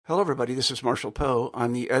Hello, everybody. This is Marshall Poe.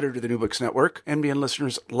 I'm the editor of the New Books Network. NBN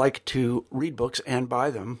listeners like to read books and buy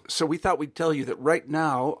them. So we thought we'd tell you that right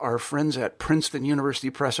now, our friends at Princeton University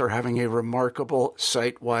Press are having a remarkable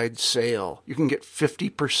site-wide sale. You can get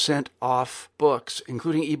 50% off books,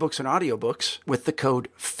 including ebooks and audiobooks, with the code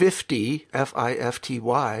 50,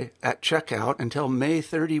 F-I-F-T-Y, at checkout until May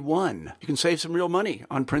 31. You can save some real money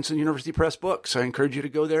on Princeton University Press books. I encourage you to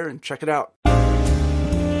go there and check it out.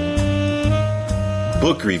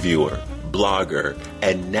 Book reviewer, blogger,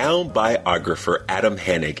 and now biographer Adam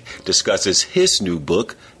Hennig discusses his new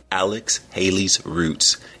book, Alex Haley's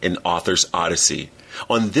Roots, An Author's Odyssey,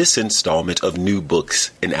 on this installment of New Books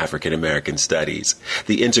in African American Studies,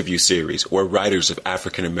 the interview series where writers of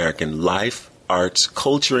African American life, arts,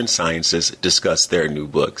 culture, and sciences discuss their new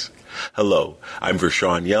books. Hello, I'm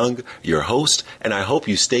Vershawn Young, your host, and I hope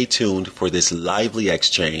you stay tuned for this lively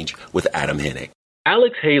exchange with Adam Hennig.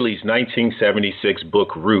 Alex Haley's 1976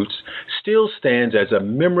 book, Roots, still stands as a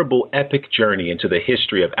memorable epic journey into the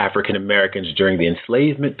history of African Americans during the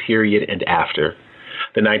enslavement period and after.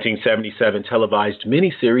 The 1977 televised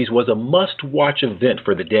miniseries was a must-watch event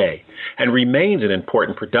for the day and remains an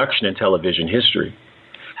important production in television history.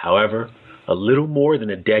 However, a little more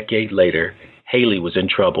than a decade later, Haley was in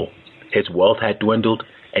trouble. His wealth had dwindled,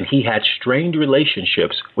 and he had strained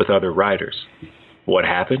relationships with other writers. What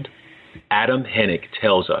happened? Adam Hennig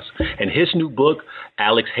tells us in his new book,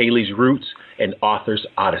 Alex Haley's Roots, An Author's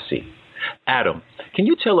Odyssey. Adam, can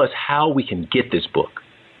you tell us how we can get this book?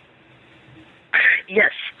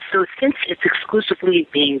 Yes. So since it's exclusively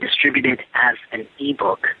being distributed as an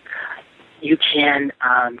ebook, you can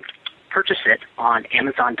purchase it on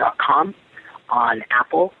Amazon.com, on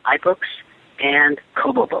Apple iBooks, and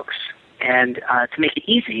Kobo Books. And to make it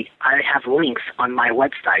easy, I have links on my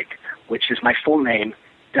website, which is my full name,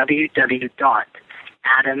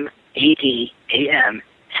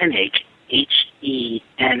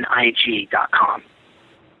 www.adamhennig.com.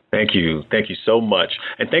 Thank you. Thank you so much.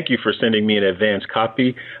 And thank you for sending me an advance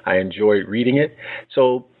copy. I enjoyed reading it.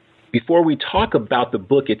 So before we talk about the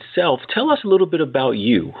book itself, tell us a little bit about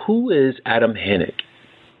you. Who is Adam Hennig?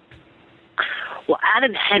 Well,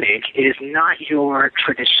 Adam Hennig is not your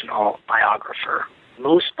traditional biographer.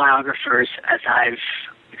 Most biographers, as I've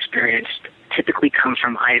experienced, typically come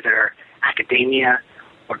from either academia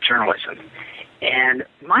or journalism. And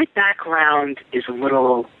my background is a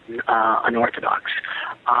little unorthodox.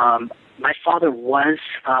 My father was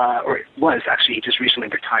actually, he just recently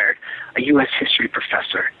retired, a U.S. history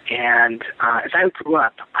professor. And as I grew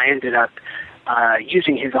up, I ended up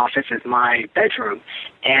using his office as my bedroom.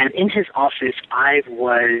 And in his office, I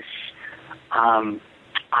was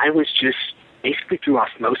just basically through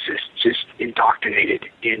osmosis, just indoctrinated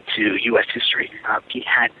into U.S. history. He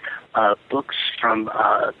had books from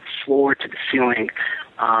floor to the ceiling,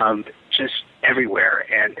 just everywhere,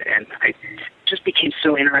 and I just became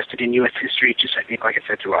so interested in U.S. history, just I think, like I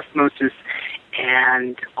said, through osmosis.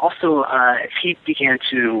 And also, as he began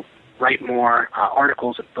to write more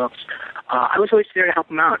articles and books, I was always there to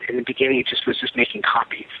help him out. In the beginning, it was just making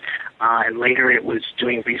copies, and later it was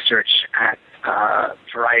doing research at a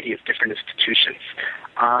variety of different institutions.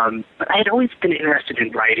 But I had always been interested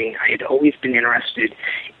in writing. I had always been interested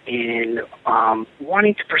in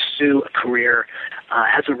wanting to pursue a career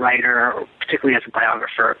as a writer, or particularly as a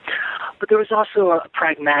biographer. But there was also a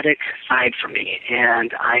pragmatic side for me,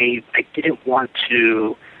 and I didn't want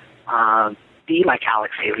to be like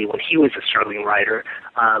Alex Haley when he was a struggling writer,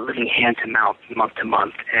 living hand to mouth, month to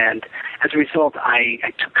month. And as a result, I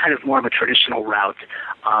took kind of more of a traditional route,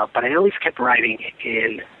 but I always kept writing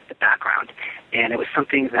in the background. And it was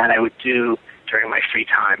something that I would do during my free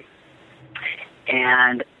time.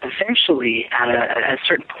 And eventually, at a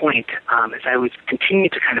certain point, as I was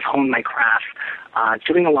continuing to kind of hone my craft,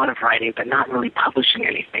 doing a lot of writing, but not really publishing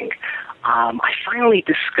anything, I finally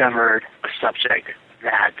discovered a subject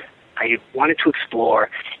that I wanted to explore,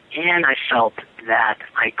 and I felt that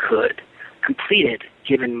I could complete it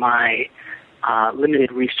given my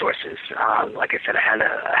limited resources. Like I said, I had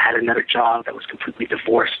another job that was completely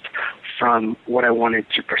divorced from what I wanted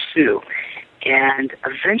to pursue. And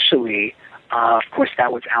eventually, of course,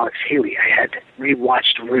 that was Alex Haley. I had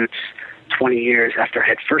rewatched Roots 20 years after I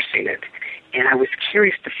had first seen it, and I was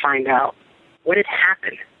curious to find out what had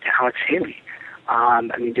happened to Alex Haley.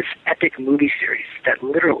 This epic movie series that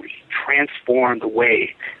literally transformed the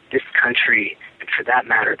way this country, and for that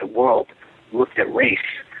matter, the world, looked at race.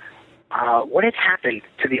 What had happened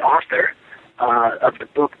to the author of the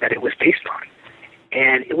book that it was based on?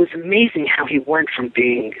 And it was amazing how he went from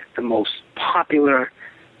being the most popular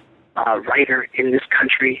writer in this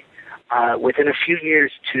country within a few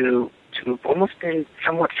years to to have almost been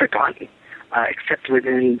somewhat forgotten, except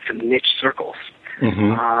within some niche circles.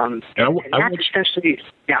 And that's essentially,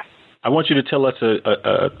 yeah. I want you to tell us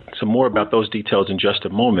some more about those details in just a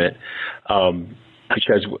moment,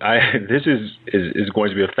 because this is going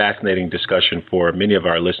to be a fascinating discussion for many of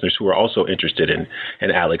our listeners who are also interested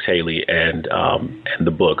in Alex Haley and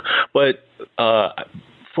the book. But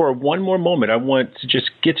for one more moment, I want to just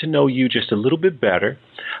get to know you just a little bit better,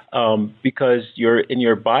 because in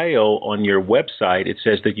your bio on your website, it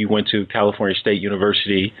says that you went to California State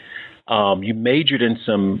University. You majored in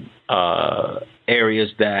some areas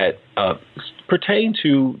that pertain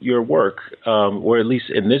to your work, or at least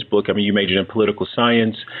in this book. I mean, you majored in political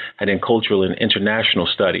science and in cultural and international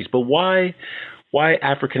studies. But why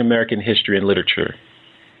African American history and literature?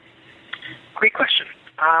 Great question.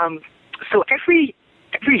 So every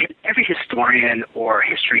historian or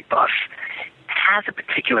history buff has a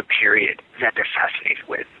particular period that they're fascinated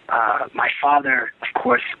with. My father, of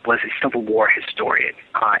course, was a Civil War historian.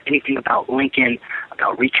 Anything about Lincoln,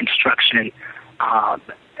 about Reconstruction,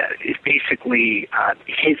 is basically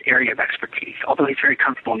his area of expertise. Although he's very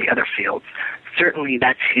comfortable in the other fields, certainly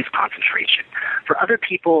that's his concentration. For other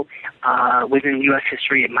people within U.S.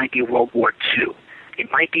 history, it might be World War II.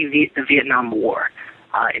 It might be the Vietnam War.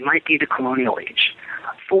 It might be the colonial age.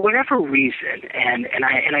 For whatever reason, and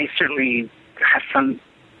I certainly have some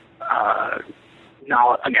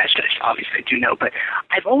knowledge. I mean, obviously I do know, but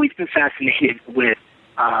I've always been fascinated with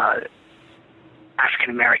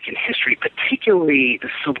African American history, particularly the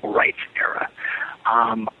civil rights era.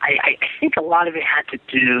 I think a lot of it had to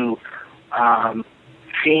do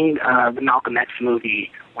seeing the Malcolm X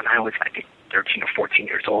movie when I was, I think, 13 or 14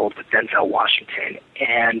 years old with Denzel Washington,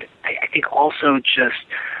 and I think also just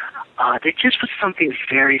there just was something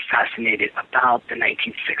very fascinating about the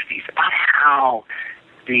 1960s, about how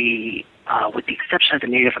with the exception of the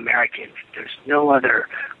Native Americans, there's no other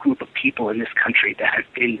group of people in this country that have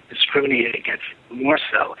been discriminated against more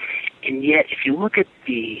so. And yet, if you look at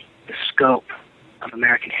the scope of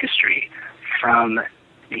American history from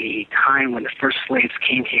the time when the first slaves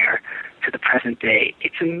came here to the present day,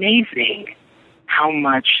 it's amazing how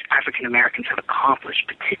much African Americans have accomplished,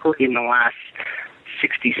 particularly in the last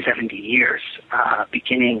 60, 70 years,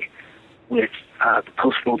 beginning with the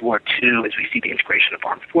post-World War II, as we see the integration of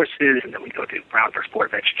armed forces, and then we go to Brown versus Board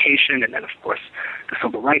of Education, and then, of course, the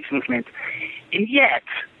Civil Rights Movement. And yet,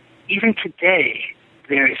 even today,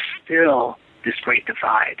 there is still this great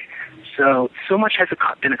divide. So much has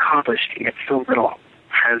been accomplished, and yet so little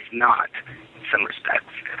has not, in some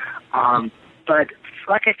respects. But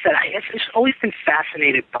like I said, I've just always been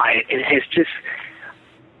fascinated by it. It has just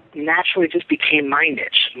naturally just became my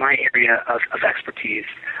niche, my area of expertise.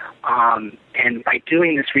 And by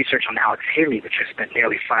doing this research on Alex Haley, which I spent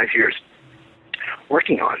nearly 5 years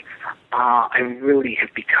working on, I really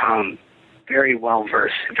have become very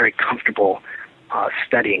well-versed and very comfortable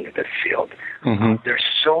studying this field. There's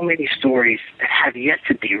so many stories that have yet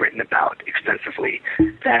to be written about extensively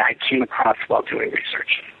that I came across while doing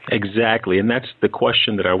research. Exactly, and that's the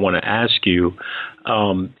question that I want to ask you.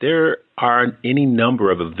 There are any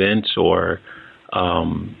number of events or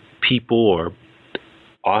people or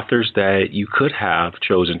authors that you could have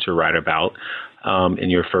chosen to write about in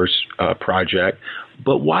your first project,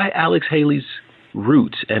 but why Alex Haley's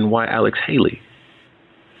roots and why Alex Haley?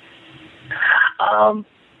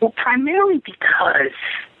 Well, primarily because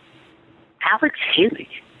Alex Haley,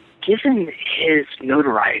 given his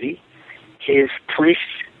notoriety, his place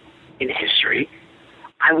in history,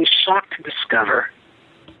 I was shocked to discover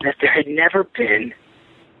that there had never been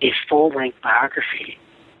a full-length biography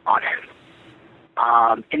on him.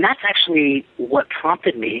 And that's actually what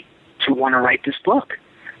prompted me to want to write this book,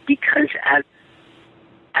 because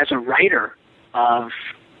as a writer of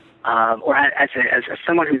or as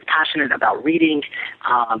someone who's passionate about reading,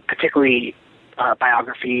 particularly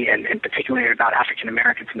biography and particularly about African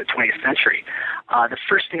Americans in the 20th century, the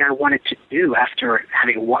first thing I wanted to do after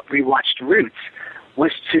having rewatched Roots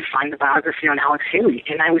was to find the biography on Alex Haley,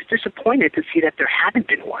 and I was disappointed to see that there hadn't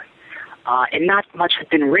been one, and not much had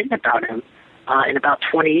been written about him in about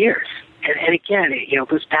 20 years. And again, it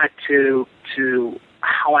goes back to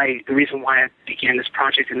the reason why I began this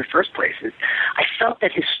project in the first place is I felt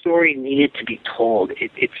that his story needed to be told.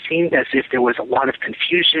 It seemed as if there was a lot of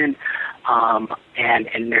confusion, and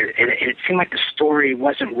it seemed like the story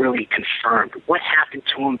wasn't really confirmed. What happened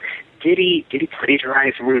to him? Did he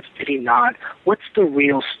plagiarize Roots? Did he not? What's the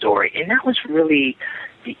real story? And that was really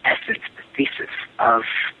the essence, the thesis of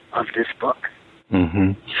this book.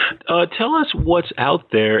 Tell us what's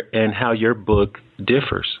out there and how your book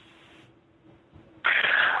differs.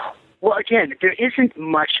 Well, again, there isn't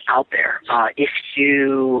much out there. If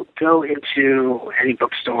you go into any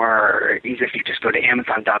bookstore, or even if you just go to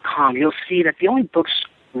Amazon.com, you'll see that the only books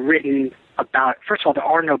written about, first of all, there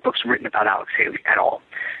are no books written about Alex Haley at all.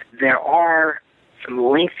 There are some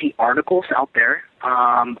lengthy articles out there.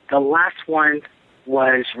 The last one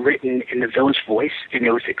was written in the Village Voice, and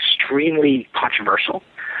it was extremely controversial.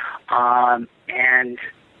 And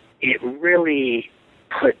it really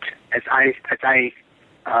put, as I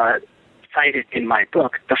cited in my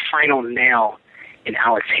book, the final nail in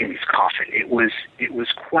Alex Haley's coffin. It was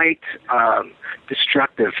quite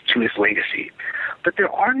destructive to his legacy. But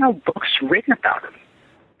there are no books written about him.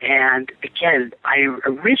 And again, I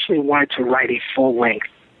originally wanted to write a full-length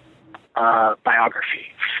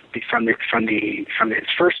biography from his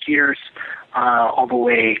first years all the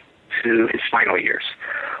way to his final years.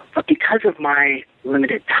 But because of my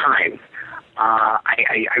limited time,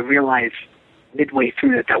 I realized midway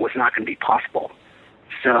through that was not going to be possible.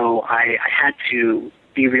 So I had to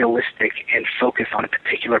be realistic and focus on a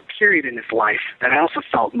particular period in his life that I also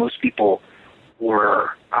felt most people were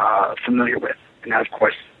familiar with, and that, of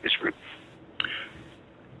course, is roots.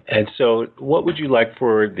 And so what would you like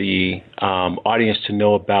for the audience to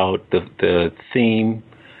know about the theme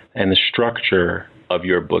and the structure of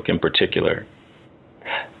your book in particular?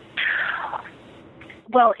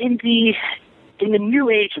 Well, in the new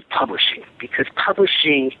age of publishing, because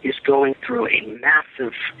publishing is going through a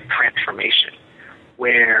massive transformation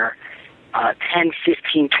where 10,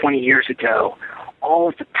 15, 20 years ago, all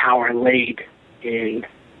of the power laid in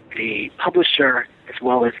the publisher as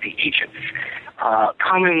well as the agents,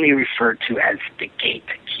 commonly referred to as the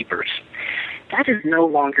gatekeepers. That is no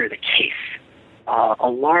longer the case.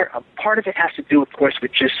 A part of it has to do, of course,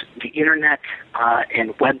 with just the internet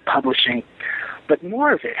and web publishing, but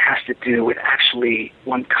more of it has to do with actually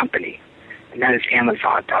one company, and that is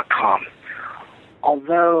Amazon.com.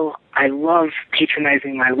 Although I love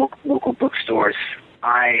patronizing my local bookstores,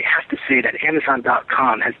 I have to say that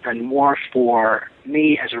Amazon.com has done more for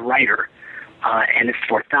me as a writer, and it's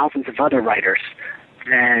for thousands of other writers,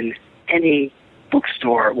 than any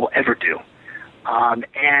bookstore will ever do.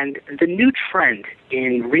 And the new trend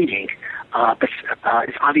in reading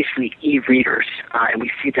is obviously e-readers, and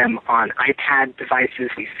we see them on iPad devices,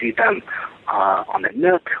 we see them on the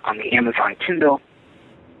Nook, on the Amazon Kindle.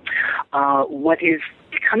 What is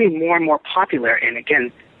becoming more and more popular, and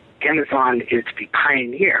again, Amazon is the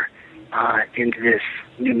pioneer in this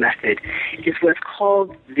new method, is what's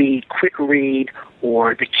called the quick read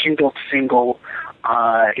or the Kindle single.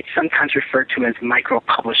 It's sometimes referred to as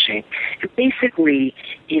micro-publishing. And basically,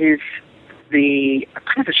 it is the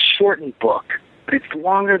kind of a shortened book, but it's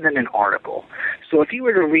longer than an article. So if you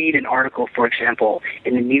were to read an article, for example,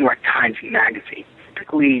 in the New York Times Magazine,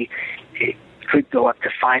 typically it could go up to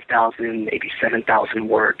 5,000, maybe 7,000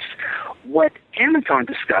 words. What Amazon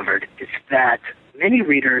discovered is that many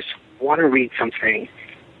readers want to read something,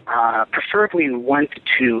 preferably in 1 to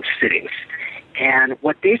 2 sittings. And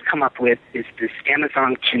what they've come up with is this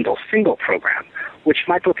Amazon Kindle Single program, which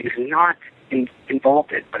my book is not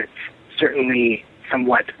involved in, but it's certainly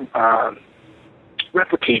somewhat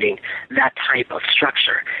replicating that type of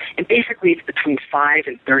structure. And basically, it's between 5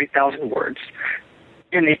 and 30,000 words,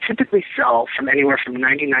 and they typically sell from anywhere from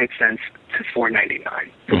 99 cents to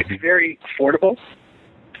 $4.99. So it's very affordable.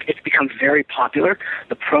 It's become very popular.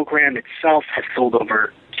 The program itself has sold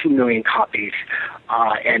over 2 million copies,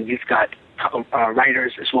 and you've got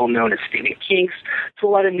writers as well known as Stephen King to a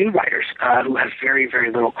lot of new writers who have very,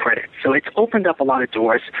 very little credit. So it's opened up a lot of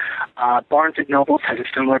doors. Barnes & Noble has a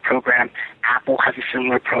similar program. Apple has a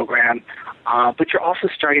similar program. But you're also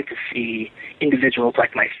starting to see individuals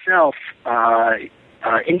like myself,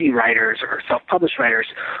 indie writers or self-published writers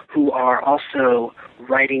who are also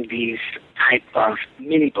writing these type of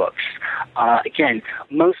mini books. Again,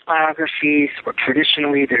 most biographies, or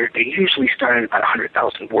traditionally, they usually start at about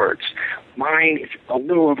 100,000 words. Mine is a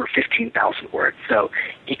little over 15,000 words, so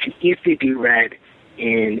it can easily be read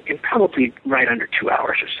in probably right under 2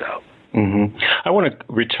 hours or so. Mm-hmm. I want to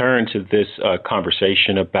return to this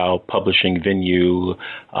conversation about publishing venue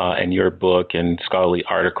and your book and scholarly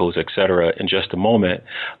articles, et cetera, in just a moment.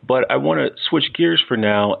 But I want to switch gears for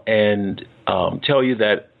now and tell you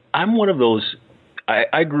that I'm one of those.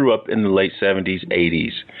 I grew up in the late 70s,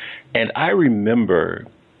 80s, and I remember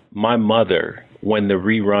my mother, when the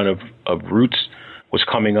rerun of Roots was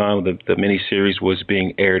coming on, the miniseries was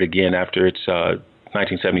being aired again after its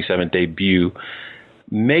 1977 debut,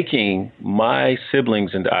 making my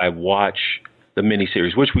siblings and I watch the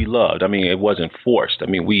miniseries, which we loved. I mean, it wasn't forced. I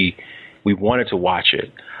mean, we wanted to watch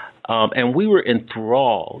it. And we were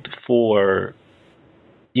enthralled for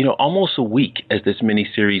almost a week as this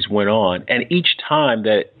miniseries went on. And each time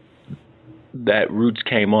that Roots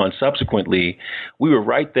came on subsequently, we were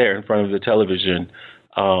right there in front of the television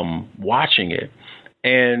watching it.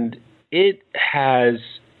 And it has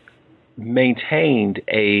maintained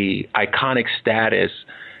a iconic status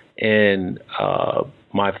in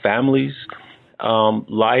my family's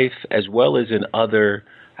life, as well as in other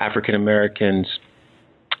African Americans'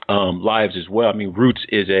 lives as well. I mean, Roots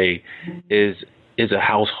is a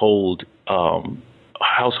household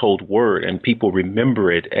word, and people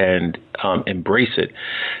remember it and embrace it.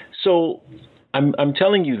 So I'm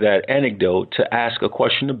telling you that anecdote to ask a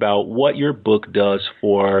question about what your book does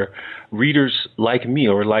for readers like me,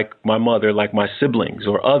 or like my mother, like my siblings,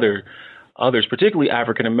 or others, particularly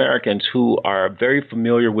African Americans who are very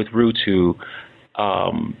familiar with Roots, who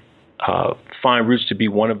find Roots to be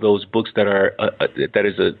one of those books that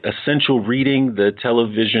is a essential reading, the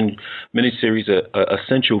television miniseries,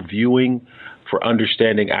 essential viewing for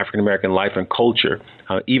understanding African American life and culture,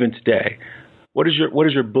 even today. What does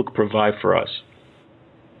your book provide for us?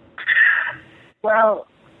 Well,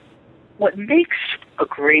 what makes a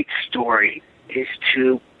great story is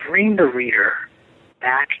to bring the reader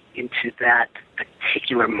back into that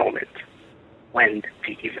particular moment when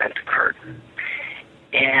the event occurred.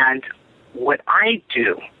 And what I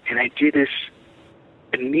do, and I do this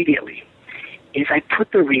immediately, is I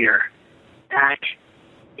put the reader back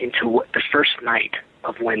into the first night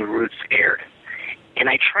of when Roots aired. And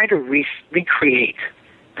I try to recreate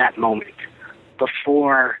that moment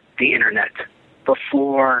before the internet,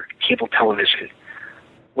 before cable television,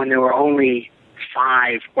 when there were only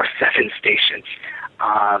 5 or 7 stations,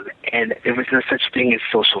 and there was no such thing as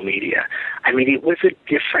social media. I mean, it was a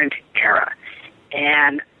different era.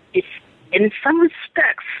 And in some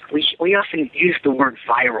respects, we often use the word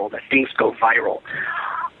viral, that things go viral.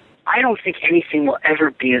 I don't think anything will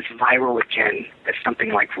ever be as viral again as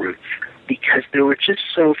something like Roots, because there were just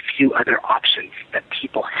so few other options that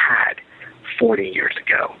people had 40 years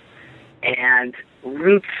ago. And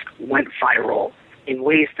Roots went viral in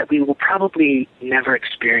ways that we will probably never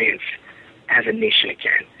experience as a nation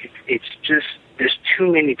again. It's just, there's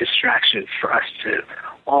too many distractions for us to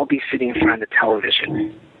all be sitting in front of the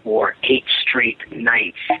television for 8 straight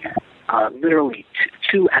nights. Literally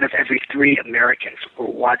 2 out of every 3 Americans were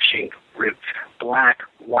watching Roots. Black,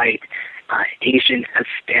 white, Asian,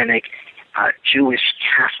 Hispanic, Jewish,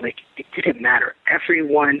 Catholic. It didn't matter.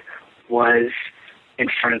 Everyone was in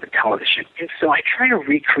front of the television. And so I try to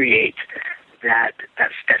recreate that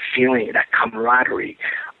feeling, that camaraderie,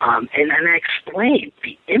 and I explain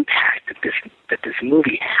the impact that this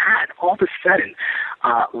movie had. All of a sudden,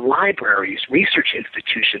 libraries, research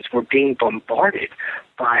institutions were being bombarded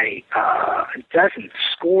by dozens,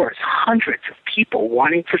 scores, hundreds of people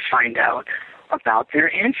wanting to find out about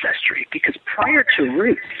their ancestry. Because prior to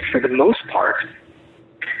Roots, for the most part,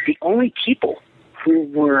 the only people who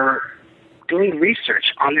were doing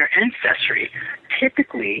research on their ancestry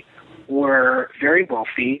typically were very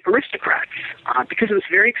wealthy aristocrats, because it was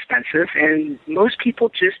very expensive and most people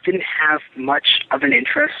just didn't have much of an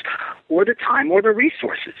interest or the time or the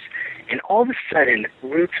resources. And all of a sudden,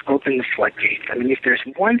 Roots opened the floodgates. I mean, if there's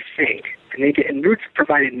one thing, and they did, and Roots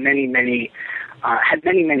provided many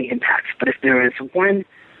impacts, but if there is one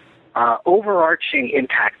overarching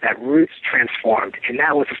impact that Roots transformed, and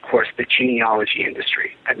that was, of course, the genealogy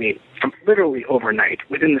industry. I mean, from literally overnight,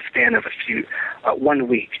 within the span of 1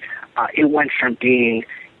 week, it went from being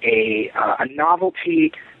a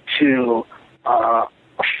novelty to a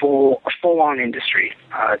full-on industry,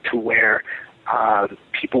 to where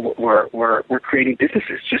people were creating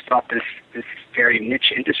businesses just off this very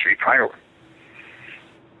niche industry prior.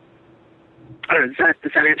 I don't know,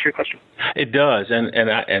 does that answer your question? It does,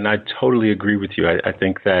 and I totally agree with you. I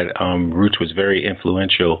think that Roots was very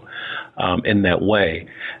influential in that way.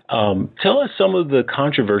 Tell us some of the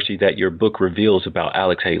controversy that your book reveals about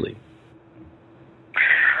Alex Haley.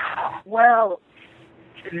 Well,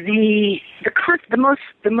 the most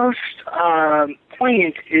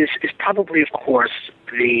poignant is probably, of course,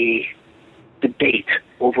 the debate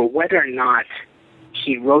over whether or not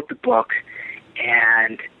he wrote the book,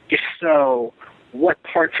 and if so, what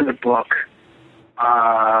parts of the book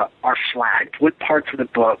are flagged? What parts of the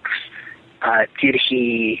books did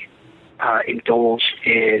he indulge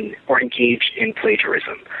in or engage in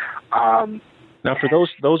plagiarism? Now, for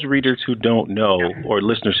those readers who don't know, or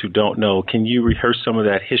listeners who don't know, can you rehearse some of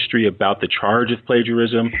that history about the charge of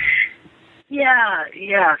plagiarism?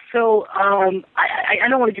 Yeah. So I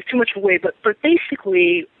don't want to give too much away, but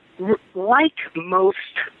basically, like most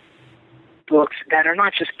books that are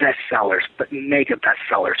not just bestsellers, but mega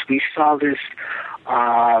bestsellers. We saw this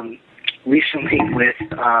recently with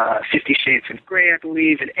 50 Shades of Grey, I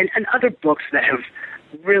believe, and other books that have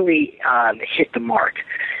really hit the mark.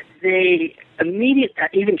 They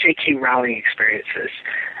even J.K. Rowling experiences,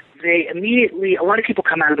 they immediately, a lot of people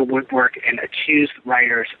come out of the woodwork and accuse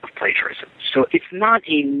writers of plagiarism. So it's not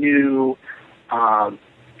a new,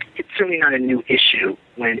 it's certainly not a new issue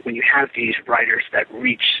when you have these writers that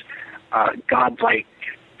reach godlike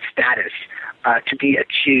status to be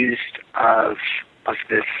accused of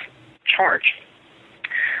this charge.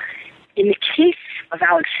 In the case of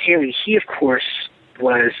Alex Haley, he, of course,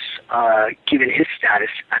 was given his status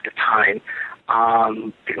at the time.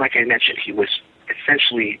 Like I mentioned, he was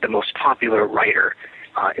essentially the most popular writer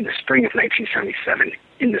in the spring of 1977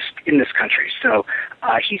 in this country. So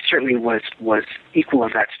he certainly was equal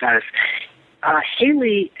of that status.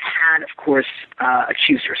 Haley had, of course,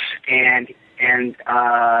 accusers, and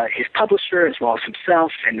his publisher, as well as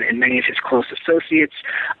himself and many of his close associates,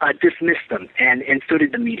 dismissed them, and so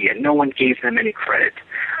did the media. No one gave them any credit.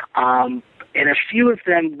 And a few of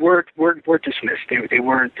them were dismissed. They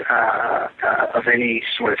weren't of any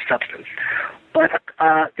sort of substance. But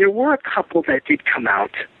there were a couple that did come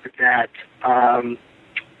out that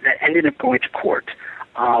ended up going to court.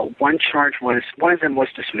 One of them was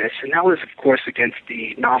dismissed, and that was, of course, against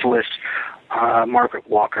the novelist Margaret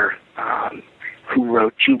Walker, who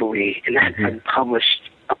wrote Jubilee, and that had been published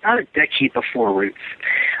about a decade before Roots.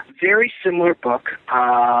 Very similar book,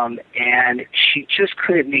 and she just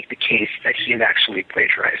couldn't make the case that he had actually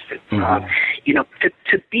plagiarized it.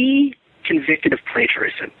 To be convicted of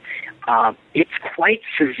plagiarism, it's quite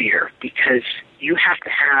severe because you have to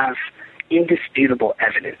have indisputable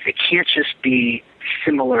evidence. It can't just be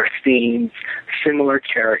similar themes, similar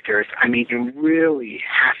characters. I mean, you really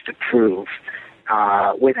have to prove,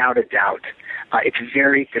 without a doubt. It's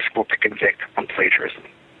very difficult to convict on plagiarism.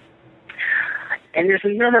 And there's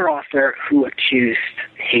another author who accused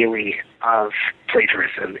Haley of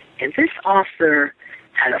plagiarism, and this author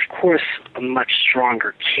had, of course, a much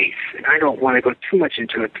stronger case. And I don't want to go too much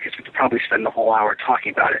into it because we could probably spend the whole hour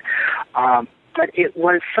talking about it. But it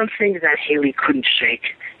was something that Haley couldn't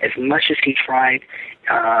shake as much as he tried,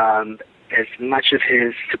 as much of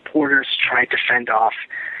his supporters tried to fend off.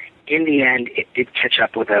 In the end, it did catch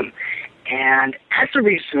up with him. And as a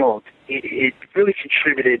result, it really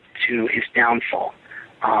contributed to his downfall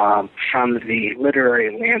from the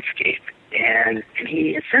literary landscape. And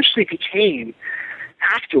he essentially became,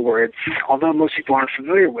 afterwards, although most people aren't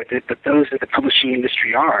familiar with it, but those in the publishing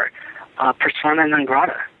industry are, persona non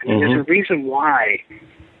grata. I mean, there's a reason why,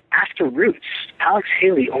 after Roots, Alex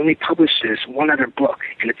Haley only publishes one other book,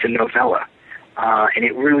 and it's a novella. And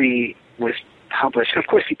it really was published. And of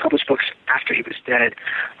course, he published books after he was dead.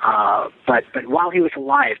 But while he was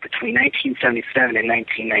alive, between 1977 and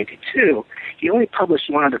 1992, he only published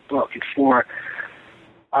one other book. And for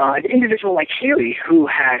an individual like Haley,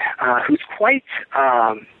 who's quite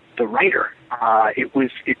the writer,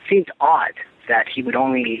 it seemed odd that he would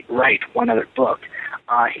only write one other book.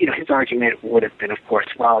 His argument would have been, of course,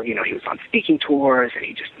 well, he was on speaking tours and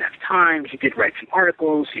he just didn't have time. He did write some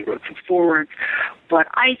articles, he wrote some forwards, but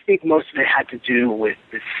I think most of it had to do with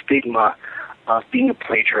the stigma of being a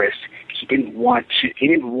plagiarist. He didn't want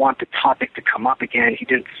the topic to come up again. He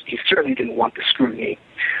certainly didn't want the scrutiny.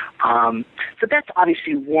 So that's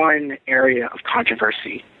obviously one area of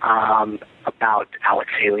controversy about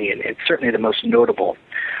Alex Haley, and certainly the most notable.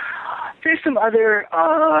 There's some other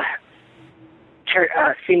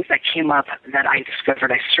things that came up that I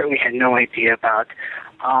discovered I certainly had no idea about.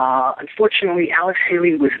 Unfortunately, Alex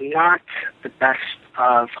Haley was not the best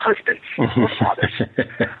of husbands or fathers.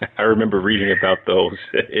 I remember reading about those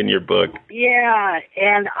in your book. Yeah,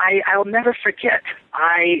 and I'll never forget.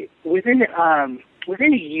 Within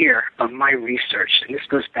a year of my research, and this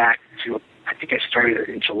goes back to, I think I started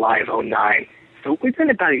in July of 2009. So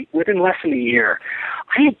within less than a year,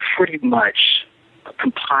 I had pretty much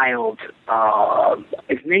compiled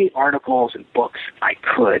as many articles and books I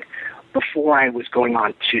could before I was going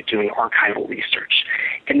on to doing archival research.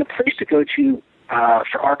 And the place to go to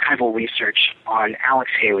for archival research on Alex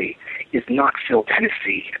Haley is Knoxville,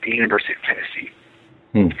 Tennessee, at the University of Tennessee.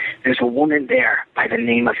 There's a woman there by the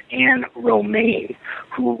name of Anne Romaine,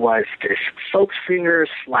 who was this folk singer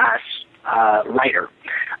 / writer.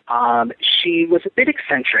 She was a bit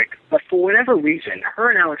eccentric, but for whatever reason, her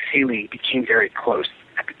and Alex Haley became very close.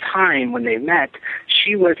 At the time when they met,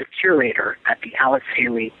 she was a curator at the Alex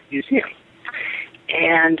Haley Museum.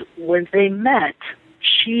 And when they met,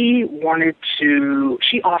 she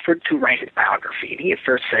offered to write his biography. And he at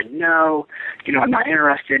first said, no, I'm not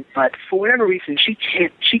interested. But for whatever reason, she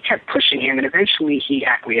kept pushing him, and eventually he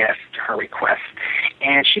acquiesced to her request.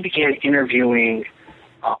 And she began interviewing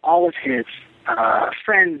all of his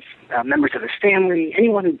friends, members of his family,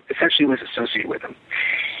 anyone who essentially was associated with him.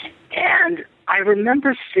 And I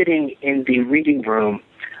remember sitting in the reading room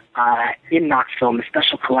in Knoxville in the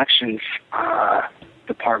Special Collections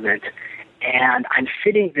department, and I'm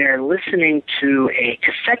sitting there listening to a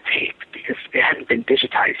cassette tape because it hadn't been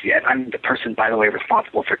digitized yet. I'm the person, by the way,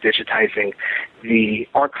 responsible for digitizing the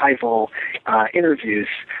archival interviews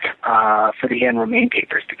for the Anne Romain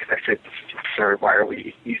papers, because I said, sir, why are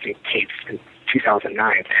we using tapes in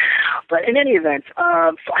 2009? But in any event,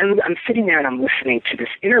 so I'm sitting there and I'm listening to this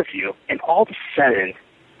interview, and all of a sudden,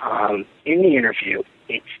 in the interview,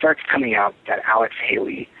 it starts coming out that Alex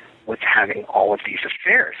Haley was having all of these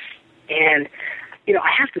affairs. And,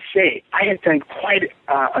 I have to say, I had done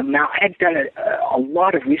a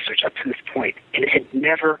lot of research up to this point, and it had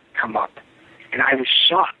never come up. And I was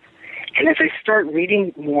shocked. And as I start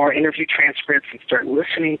reading more interview transcripts and start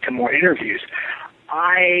listening to more interviews,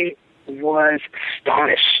 I was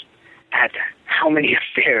astonished at how many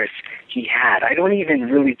affairs he had. I don't even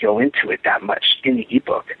really go into it that much in the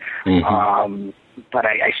ebook, but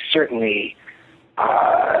I certainly,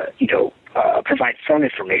 provide some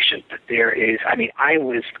information. But there is, I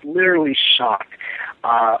was literally shocked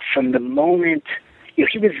from the moment,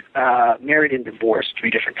 he was married and divorced 3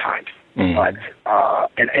 different times. But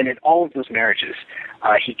and in all of those marriages,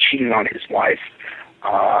 he cheated on his wife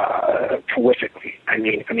prolifically.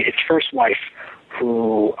 His first wife,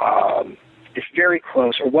 who is very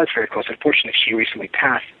close, or was very close, unfortunately she recently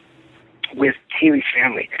passed, with Haley's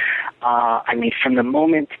family. From the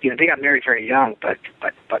moment, they got married very young, but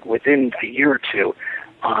within a year or two,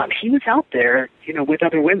 he was out there, with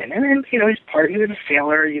other women. And then, he was a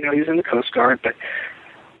sailor, he was in the Coast Guard. But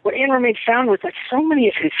what Anne Romain found was that so many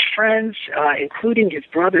of his friends, including his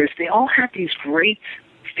brothers, they all had these great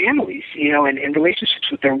families, and relationships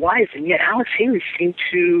with their wives. And yet Alex Haley seemed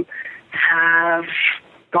to have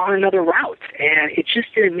gone another route. And it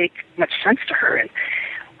just didn't make much sense to her. And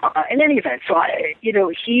in any event, so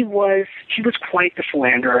he was quite the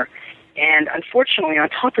philanderer, and unfortunately, on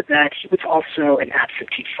top of that, he was also an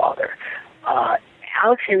absentee father.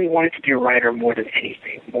 Alex Haley wanted to be a writer more than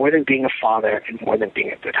anything, more than being a father, and more than being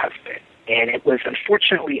a good husband. And it was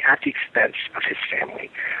unfortunately at the expense of his family.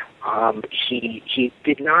 He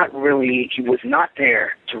was not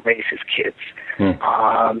there to raise his kids.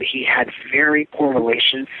 He had very poor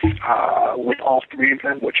relations with all 3 of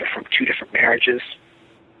them, which are from 2 different marriages.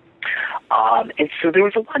 And so there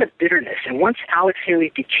was a lot of bitterness. And once Alex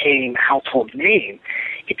Haley became a household name,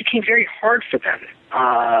 it became very hard for them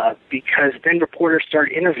because then reporters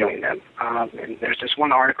started interviewing them. And there's this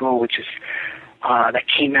one article which is that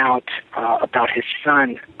came out about his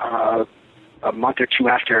son a month or 2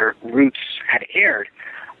 after Roots had aired.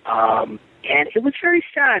 And it was very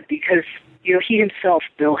sad because, he himself,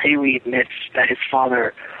 Bill Haley, admits that his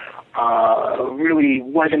father really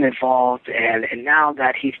wasn't involved, and now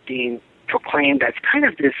that he's being proclaimed as kind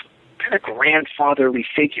of this kind of grandfatherly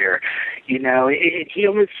figure, he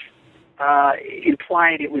almost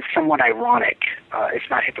implied it was somewhat ironic, if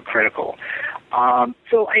not hypocritical.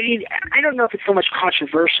 So I don't know if it's so much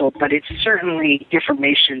controversial, but it's certainly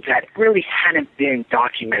information that really hadn't been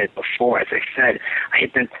documented before. As I said, I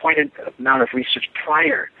had done quite an amount of research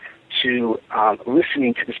prior to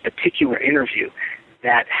listening to this particular interview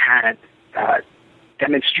that had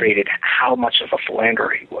demonstrated how much of a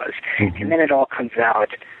philanderer he was. And then it all comes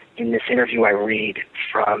out in this interview I read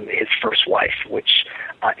from his first wife, which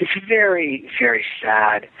is very, very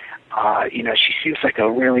sad. She seems like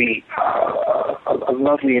a really a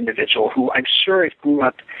lovely individual who I'm sure if grew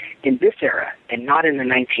up in this era and not in the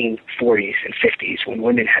 1940s and 50s when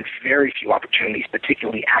women had very few opportunities,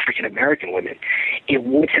 particularly African-American women, it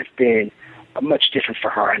would have been much different for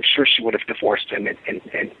her. I'm sure she would have divorced him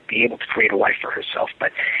and be able to create a life for herself.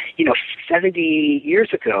 But, 70 years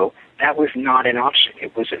ago, that was not an option.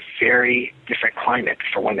 It was a very different climate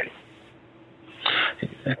for women.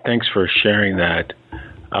 Thanks for sharing that.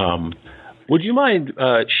 Would you mind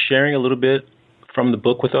sharing a little bit from the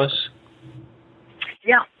book with us?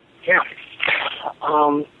 Yeah.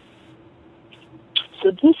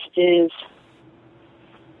 So this is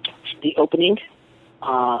the opening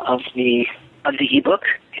of the ebook,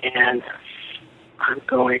 and I'm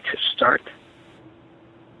going to start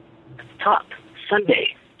at the top.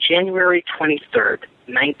 Sunday, January 23rd,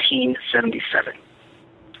 1977.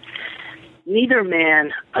 Neither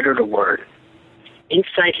man uttered a word.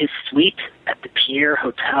 inside his suite at the Pierre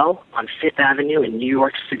Hotel on Fifth Avenue in New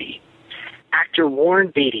York City, actor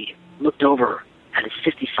Warren Beatty looked over at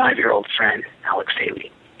his 55-year-old friend, Alex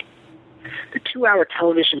Haley. The 2-hour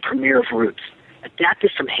television premiere of Roots,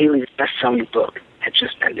 adapted from Haley's best-selling book, had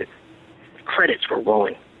just ended. The credits were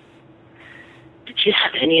rolling. "Did you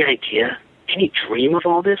have any idea, any dream of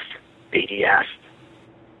all this?" Beatty asked.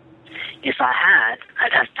 "If I had,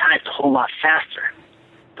 I'd have typed a whole lot faster,"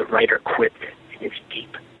 the writer quipped in his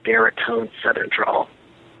deep, baritone Southern drawl.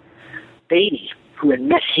 Beatty, who had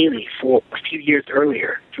met Haley for a few years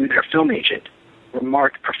earlier through their film agent,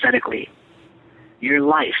 remarked prophetically, "Your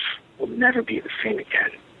life will never be the same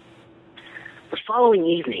again." The following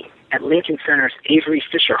evening, at Lincoln Center's Avery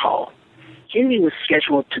Fisher Hall, Haley was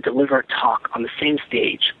scheduled to deliver a talk on the same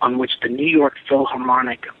stage on which the New York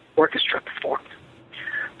Philharmonic Orchestra performed.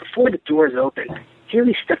 Before the doors opened,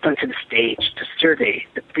 Haley stepped onto the stage to survey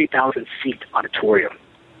the 3,000-seat auditorium.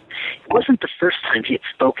 It wasn't the first time he had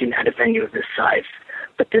spoken at a venue of this size,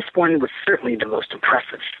 but this one was certainly the most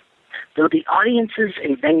impressive. Though the audiences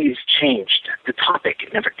and venues changed, the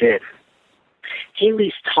topic never did.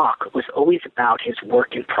 Haley's talk was always about his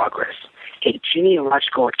work in progress, a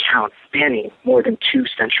genealogical account spanning more than 2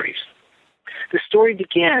 centuries. The story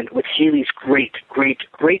began with Haley's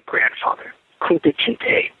great-great-great-grandfather, Kunta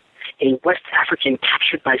Kinte, a West African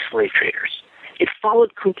captured by slave traders. It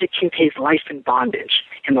followed Kunta Kinte's life in bondage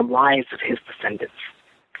and the lives of his descendants.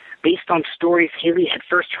 Based on stories Haley had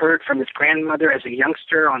first heard from his grandmother as a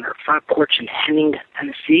youngster on her front porch in Henning,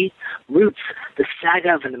 Tennessee, Roots, the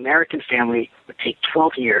saga of an American family, would take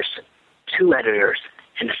 12 years, 2 editors,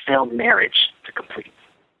 and a failed marriage to complete.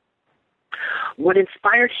 What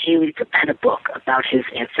inspired Haley to pen a book about his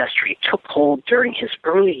ancestry took hold during his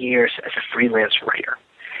early years as a freelance writer.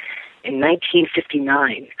 In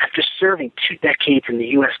 1959, after serving 2 decades in the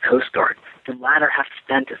U.S. Coast Guard, the latter half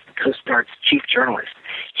spent as the Coast Guard's chief journalist,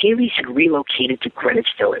 Haley had relocated to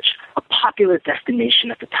Greenwich Village, a popular destination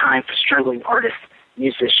at the time for struggling artists,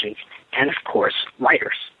 musicians, and, of course,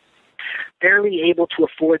 writers. Barely able to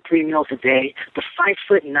afford 3 meals a day, the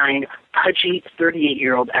 5'9", pudgy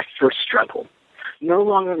 38-year-old at first struggled. No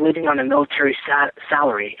longer living on a military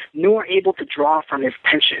salary, nor able to draw from his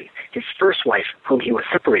pension, his first wife, whom he was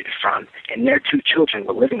separated from, and their 2 children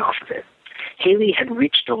were living off of it. Haley had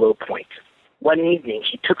reached a low point. One evening,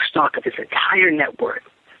 he took stock of his entire net worth.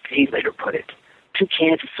 He later put it, 2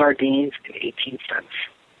 cans of sardines and 18 cents.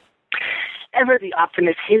 Ever the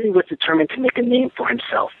optimist, Haley was determined to make a name for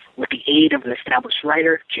himself. With the aid of an established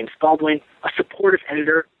writer, James Baldwin, a supportive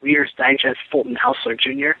editor, Reader's Digest Fulton Houseler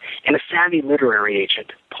Jr., and a savvy literary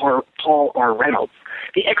agent, Paul R. Reynolds,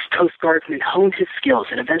 the ex-Coast Guardsman honed his skills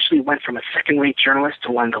and eventually went from a second-rate journalist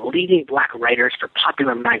to one of the leading black writers for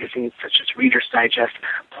popular magazines such as Reader's Digest,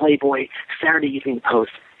 Playboy, Saturday Evening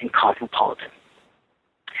Post, and Cosmopolitan.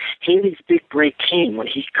 Haley's big break came when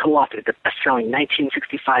he co-authored the best-selling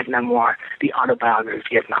 1965 memoir, The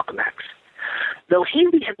Autobiography of Malcolm X. Though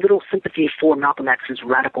Haley had little sympathy for Malcolm X's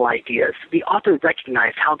radical ideas, the author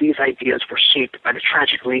recognized how these ideas were shaped by the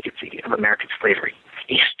tragic legacy of American slavery,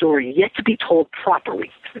 a story yet to be told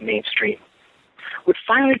properly to the mainstream. What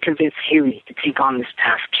finally convinced Haley to take on this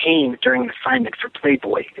task came during an assignment for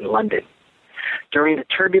Playboy in London. During the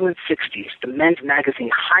turbulent 60s, the men's magazine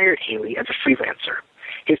hired Haley as a freelancer.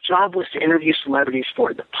 His job was to interview celebrities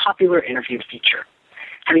for the popular interview feature.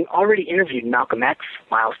 Having already interviewed Malcolm X,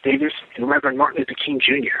 Miles Davis, and Reverend Martin Luther King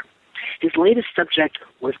Jr., his latest subject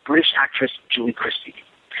was British actress Julie Christie.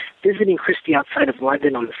 Visiting Christie outside of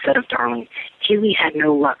London on the set of Darling, Haley had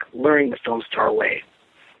no luck luring the film star away.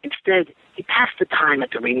 Instead, he passed the time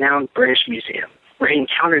at the renowned British Museum, where he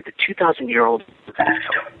encountered the 2,000-year-old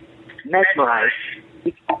mesmerized.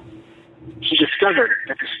 He discovered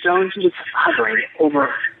that the stones he was hovering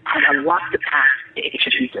over had unlocked the path to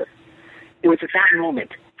ancient Egypt. It was at that moment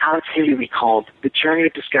Alex Haley recalled the journey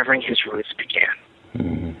of discovering his roots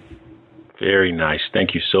began. Very nice.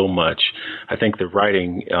 Thank you so much. I think the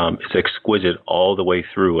writing is exquisite all the way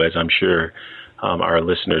through, as I'm sure our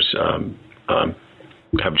listeners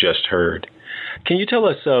have just heard. Can you tell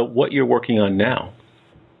us what you're working on now?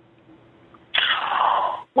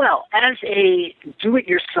 Well, as a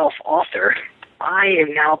do-it-yourself author, I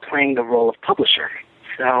am now playing the role of publisher.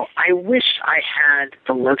 So I wish I had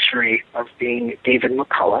the luxury of being David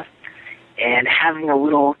McCullough and having a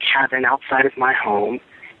little cabin outside of my home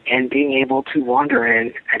and being able to wander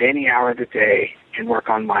in at any hour of the day and work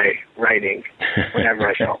on my writing whenever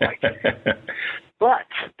I felt like it. But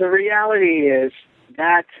the reality is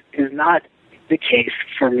that is not the case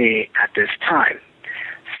for me at this time.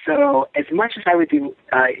 So as much as I would do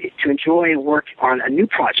to enjoy work on a new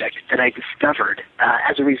project that I discovered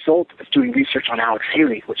as a result of doing research on Alex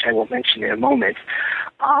Haley, which I will mention in a moment,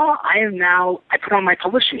 I put on my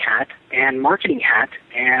publishing hat and marketing hat,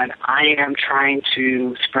 and I am trying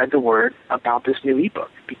to spread the word about this new ebook,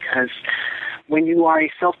 because when you are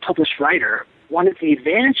a self-published writer, one of the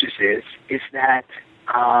advantages is that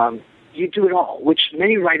you do it all, which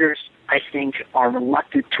many writers, I think, are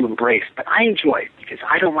reluctant to embrace. But I enjoy it because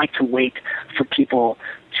I don't like to wait for people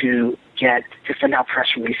to send out press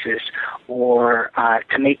releases or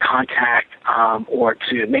to make contact or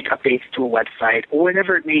to make updates to a website or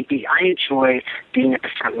whatever it may be. I enjoy being at the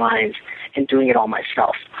front lines and doing it all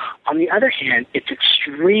myself. On the other hand, it's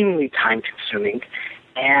extremely time-consuming,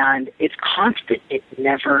 and it's constant. It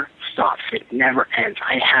never stops. It never ends.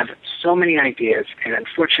 I have so many ideas, and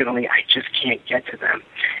unfortunately, I just can't get to them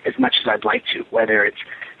as much as I'd like to, whether it's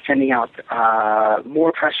sending out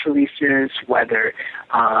more press releases, whether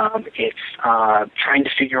it's trying to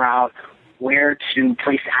figure out where to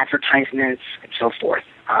place advertisements and so forth.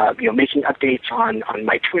 Making updates on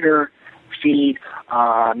my Twitter feed,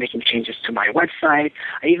 making changes to my website.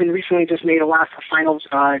 I even recently just made a final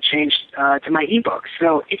change to my ebook.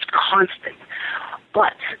 So it's constant.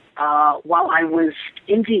 But while I was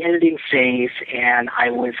in the editing phase and I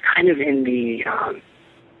was kind of in the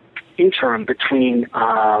interim between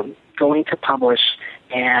going to publish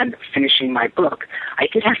and finishing my book, I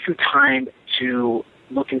did have some time to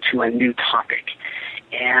look into a new topic.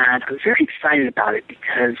 And I'm very excited about it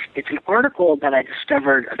because it's an article that I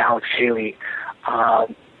discovered of Alex Haley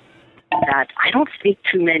that I don't think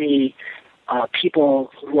too many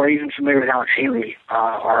people who are even familiar with Alex Haley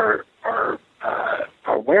are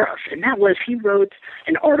aware of. And that was, he wrote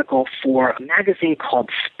an article for a magazine called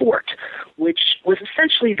Sport, which was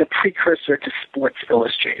essentially the precursor to Sports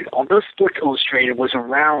Illustrated. Although Sports Illustrated was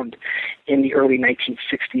around in the early 1960s,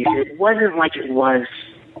 it wasn't like it was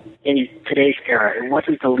in today's era. It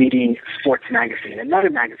wasn't the leading sports magazine. Another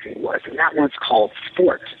magazine was, and that one's called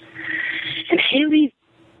Sports. And Haley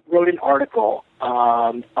wrote an article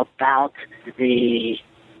about the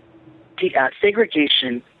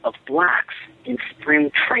segregation of blacks in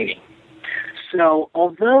spring training. So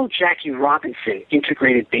although Jackie Robinson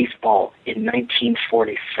integrated baseball in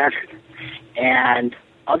 1947, and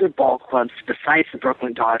other ball clubs besides the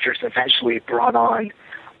Brooklyn Dodgers eventually brought on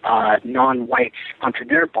non-whites onto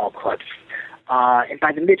their ball clubs, and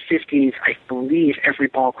by the mid-50s, I believe every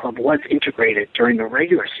ball club was integrated during the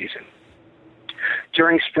regular season.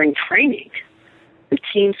 During spring training, the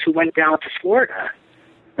teams who went down to Florida,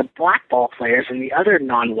 the black ball players and the other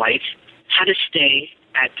non-whites, had to stay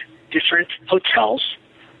at different hotels.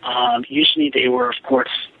 Usually they were, of course,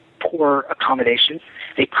 poor accommodations.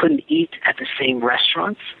 They couldn't eat at the same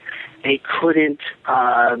restaurants. They couldn't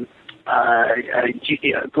go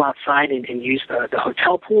outside and use the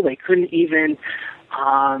hotel pool. They couldn't even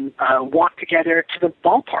walk together to the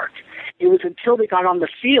ballpark. It was until they got on the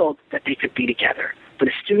field that they could be together. But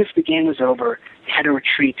as soon as the game was over, they had to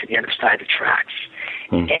retreat to the other side of the tracks.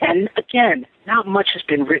 And again, not much has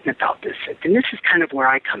been written about this. And this is kind of where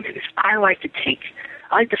I come in. I like to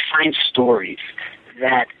find stories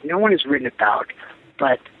that no one has written about,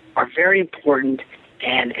 but are very important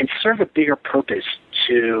and serve a bigger purpose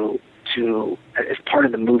to as part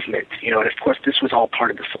of the movement. And of course, this was all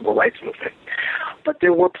part of the civil rights movement. But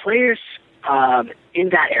there were players in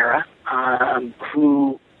that era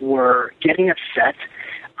who were getting upset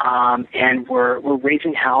and were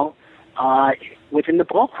raising hell within the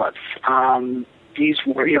ball clubs. These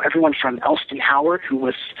were, everyone from Elston Howard, who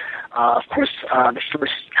was, of course, the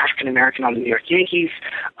first African-American on the New York Yankees,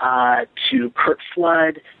 to Curt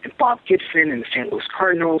Flood and Bob Gibson and the St. Louis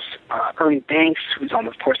Cardinals, Ernie Banks, who's on,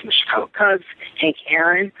 of course, in the Chicago Cubs, Hank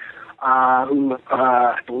Aaron, who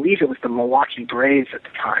I believe it was the Milwaukee Braves at the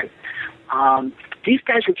time. These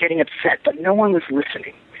guys were getting upset, but no one was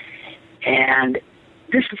listening. And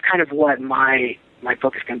this is kind of what my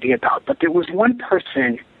book is going to be about. But there was one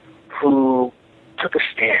person who took a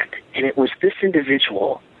stand, and it was this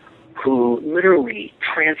individual who literally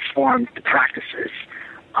transformed the practices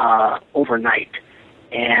overnight.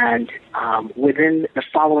 And within the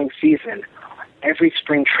following season, every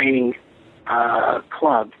spring training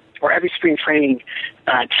club or every spring training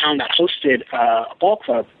town that hosted a ball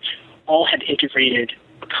club all had integrated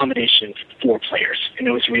accommodations for players, and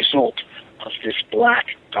it was a result of this black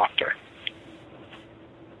doctor.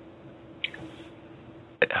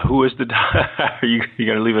 who is the? Are you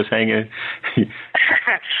going to leave us hanging?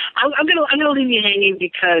 I'm gonna leave you hanging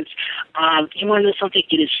because you want to know something.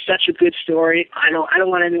 It is such a good story. I don't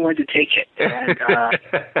want anyone to take it, and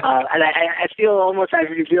I feel almost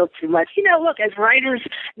I've revealed too much. Look, as writers,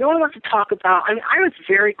 no one wants to talk about. I mean, I was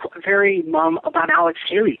very mum about Alex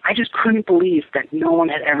Haley. I just couldn't believe that no one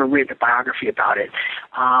had ever written a biography about it.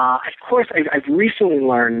 Of course, I've recently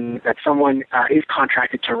learned that someone is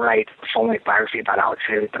contracted to write a full-length biography about Alex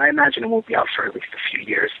Haley, but I imagine it won't be out for at least a few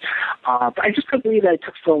years. But I just couldn't believe that it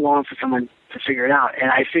took so long for someone to figure it out.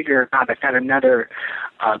 And I figure, God, I've got another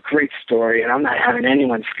great story, and I'm not having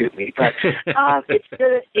anyone scoop me. But But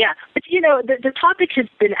the topic has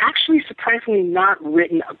been actually surprisingly not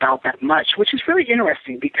written about that much, which is really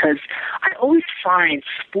interesting because I always find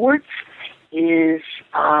sports is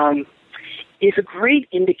a great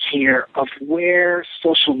indicator of where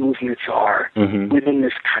social movements are within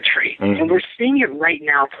this country. And we're seeing it right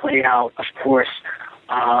now play out, of course,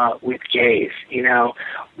 with gays.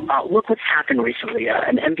 Look what's happened recently.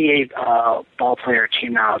 An NBA ball player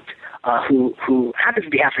came out who happens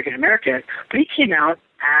to be African American, but he came out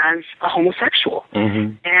as a homosexual.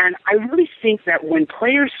 And I really think that when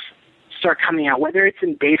players start coming out, whether it's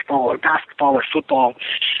in baseball or basketball or football,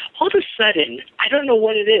 all of a sudden, I don't know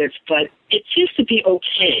what it is, but it seems to be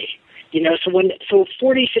okay. So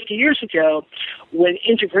 40, 50 years ago, when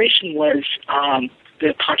integration was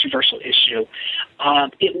the controversial issue,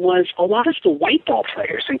 it was a lot of the white ball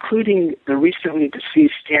players, including the recently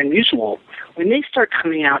deceased Stan Musial, when they start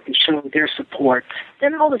coming out and showing their support,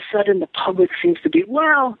 then all of a sudden the public seems to be,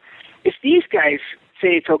 well, if these guys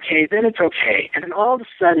say it's okay, then it's okay. And then all of a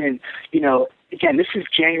sudden, again, this is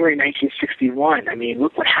January 1961. I mean,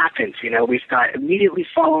 look what happens. We've got immediately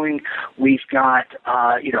following, we've got,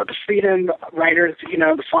 the freedom riders,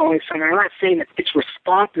 the following summer. I'm not saying that it's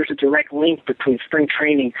response, there's a direct link between spring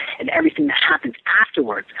training and everything that happens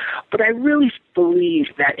afterwards. But I really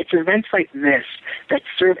believe that it's events like this that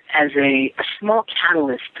serve as a small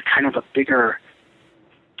catalyst to kind of a bigger,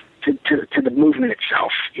 to the movement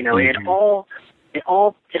itself. It's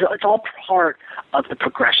all part of the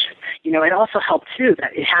progression. It also helped, too,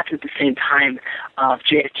 that it happened at the same time of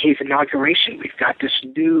JFK's inauguration. We've got this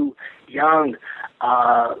new, young,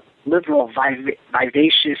 liberal,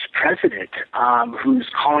 vivacious president who's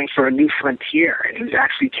calling for a new frontier and who's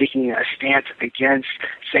actually taking a stance against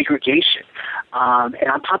segregation.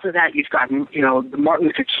 And on top of that, you've got, Martin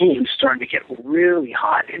Luther King starting to get really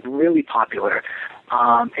hot and really popular.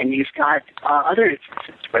 And you've got other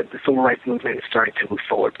instances, but the civil rights movement is starting to move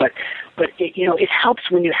forward. But it helps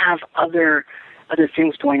when you have other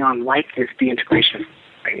things going on like this, the integration.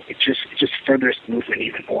 Right? It just furthers the movement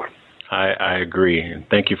even more. I agree, and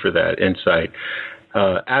thank you for that insight.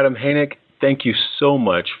 Adam Hanig, thank you so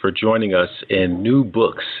much for joining us in New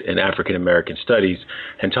Books in African American Studies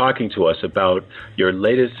and talking to us about your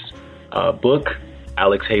latest book,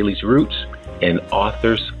 Alex Haley's Roots, An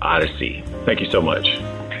Author's Odyssey. Thank you so much.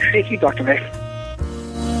 Thank you, Dr. May.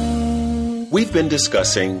 We've been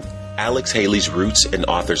discussing Alex Haley's Roots, An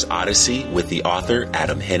Author's Odyssey with the author,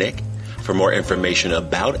 Adam Hanig. For more information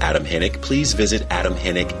about Adam Hanig, please visit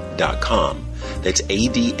adamhanig.com. That's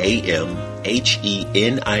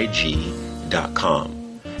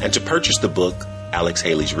ADAMHENIG.com. And to purchase the book, Alex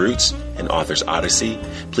Haley's Roots, An Author's Odyssey,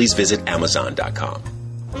 please visit Amazon.com.